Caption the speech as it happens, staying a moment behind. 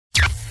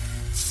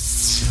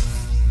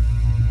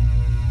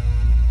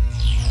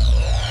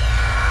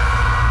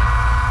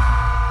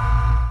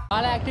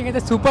బాల acting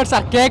అయితే super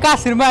sir. కేకా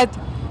cinema అయితే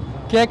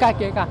కేకా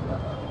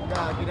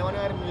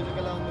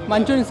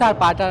మంచిగా ఉంది సార్.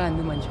 పాటలు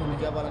అన్నీ మంచిగా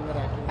ఉన్నాయి,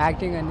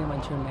 యాక్టింగ్ అన్నీ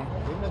మంచిగా ఉన్నాయి.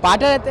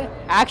 పాటలు అయితే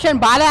యాక్షన్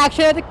బాల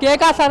యాక్షన్ అయితే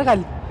కేకా సార్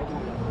కాదు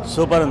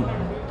సూపర్ ఉంది.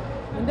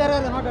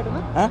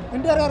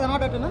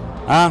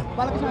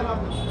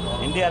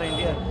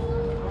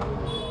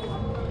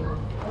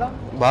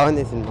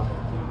 బాగుంది సినిమా.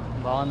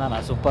 బాగుందన్న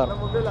సూపర్.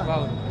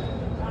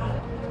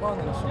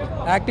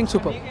 Acting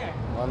super.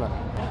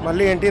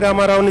 మళ్ళీ ఎన్టీ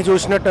రామారావుని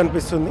చూసినట్టు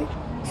అనిపిస్తుంది.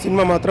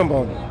 సినిమా మాత్రం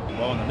బాగుంది.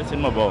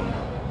 సినిమా బాగుంది.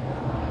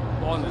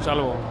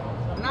 చాలా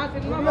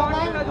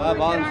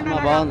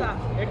బాగుంది.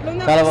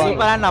 చాలా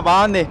సూపర్ అన్న.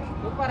 బాగుంది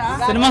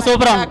సినిమా.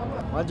 సూపర్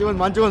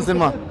మంచిగా ఉంది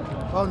సినిమా.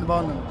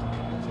 బాగుంది.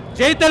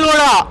 జై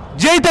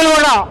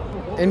తెలుగుడ.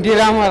 ఎన్టీ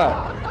రామారావు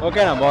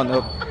ఓకేనా? బాగుంది.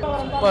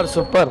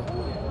 సూపర్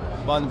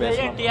బాగుంది.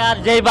 NTR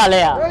జై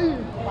బాలయ్య.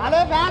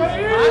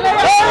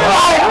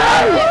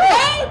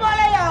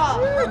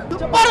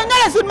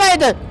 సినిమా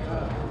అయితే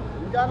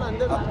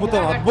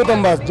అద్భుతం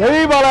బాస్. జై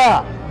బాలయ్య.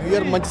 న్యూ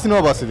ఇయర్ మంచి సినిమా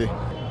బాస్. ఇది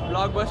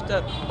block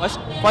buster.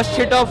 First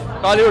hit of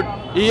Tollywood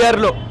ఈ ఇయర్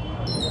లో.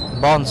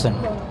 బాగుంది సార్.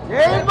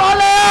 జై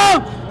బాలయ్య.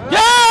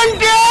 జై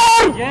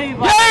NTR.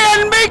 జై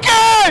NBK.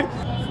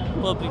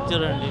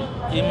 పిక్చర్ అండి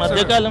ఈ మధ్య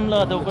కాలంలో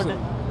అదొకటి.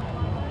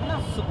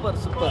 సూపర్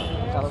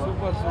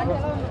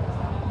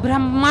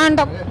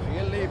బ్రహ్మాండం.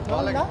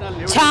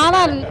 చాలా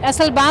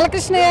అసలు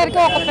బాలకృష్ణ గారికి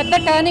ఒక పెద్ద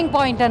టర్నింగ్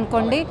పాయింట్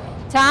అనుకోండి.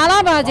 చాలా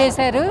బాగా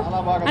చేశారు.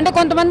 అంటే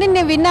కొంతమంది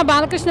నేను విన్న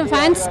బాలకృష్ణ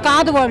ఫ్యాన్స్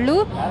కాదు వాళ్ళు,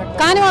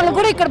 కానీ వాళ్ళు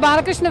కూడా ఇక్కడ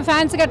బాలకృష్ణ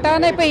ఫ్యాన్స్గా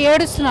టర్న్ అయిపోయి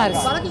ఏడుస్తున్నారు.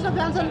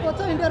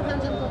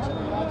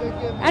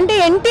 అంటే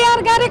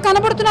ఎన్టీఆర్ గారే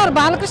కనబడుతున్నారు,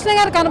 బాలకృష్ణ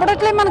గారు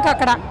కనబడట్లేదు మనకు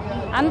అక్కడ.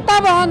 అంతా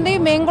బాగుంది.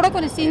 మేము కూడా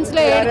కొన్ని సీన్స్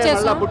లో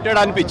ఏడ్చేసాం. పుట్టాడు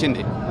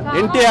అనిపించింది.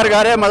 ఎన్టీఆర్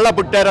గారే మళ్ళా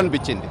పుట్టారు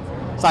అనిపించింది.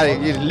 Sorry,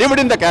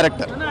 lived in the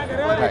character.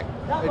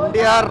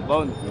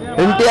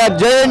 NTR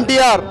జై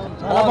ఎన్టీఆర్.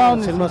 చాలా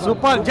బాగుంది సినిమా.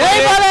 సూపర్. జై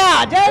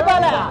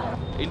బాలయ్య.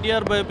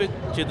 NTR బయోపిక్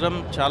చిత్రం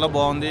చాలా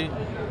బాగుంది.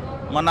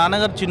 మా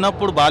నాన్నగారు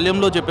చిన్నప్పుడు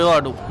బాల్యంలో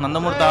చెప్పేవాడు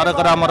నందమూరి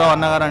తారక రామారావు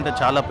అన్నగారు అంటే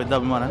చాలా పెద్ద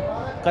అభిమానం.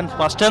 కానీ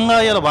స్పష్టంగా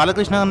ఇలా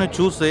బాలకృష్ణ గారిని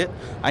చూస్తే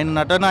ఆయన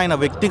నటన, ఆయన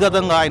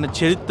వ్యక్తిగతంగా, ఆయన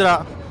చరిత్ర,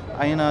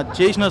 ఆయన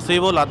చేసిన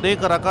సేవలు,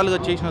 అనేక రకాలుగా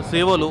చేసిన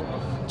సేవలు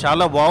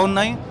చాలా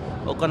బాగున్నాయి.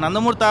 ఒక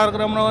నందమూరి తారక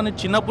రామారావు గారిని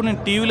చిన్నప్పుడు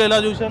నేను టీవీలో ఎలా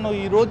చూశానో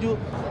ఈరోజు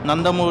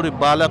నందమూరి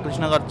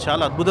బాలకృష్ణ గారు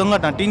చాలా అద్భుతంగా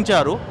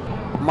నటించారు.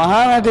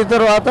 మహానటి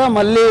తర్వాత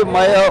మళ్ళీ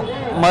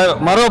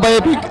మరో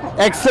biopic.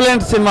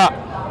 Excellent cinema.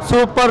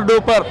 Super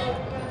duper.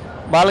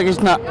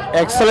 Balakrishna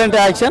excellent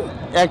action,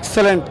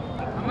 excellent.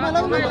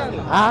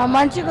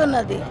 మంచిగా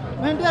ఉన్నది.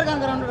 మంచిగా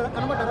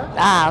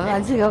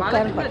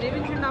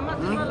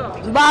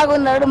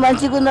బాగున్నాడు,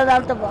 మంచిగా ఉన్నది,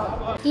 అంత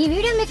బాగుంది. ఈ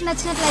వీడియో మీకు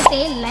నచ్చినట్లయితే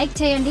లైక్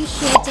చేయండి,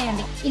 షేర్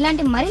చేయండి.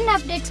 ఇలాంటి మరిన్ని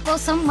అప్డేట్స్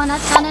కోసం మన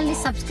ఛానల్ని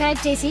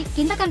సబ్స్క్రైబ్ చేసి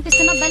కింద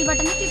కనిపిస్తున్న బెల్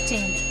బటన్ని క్లిక్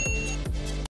చేయండి.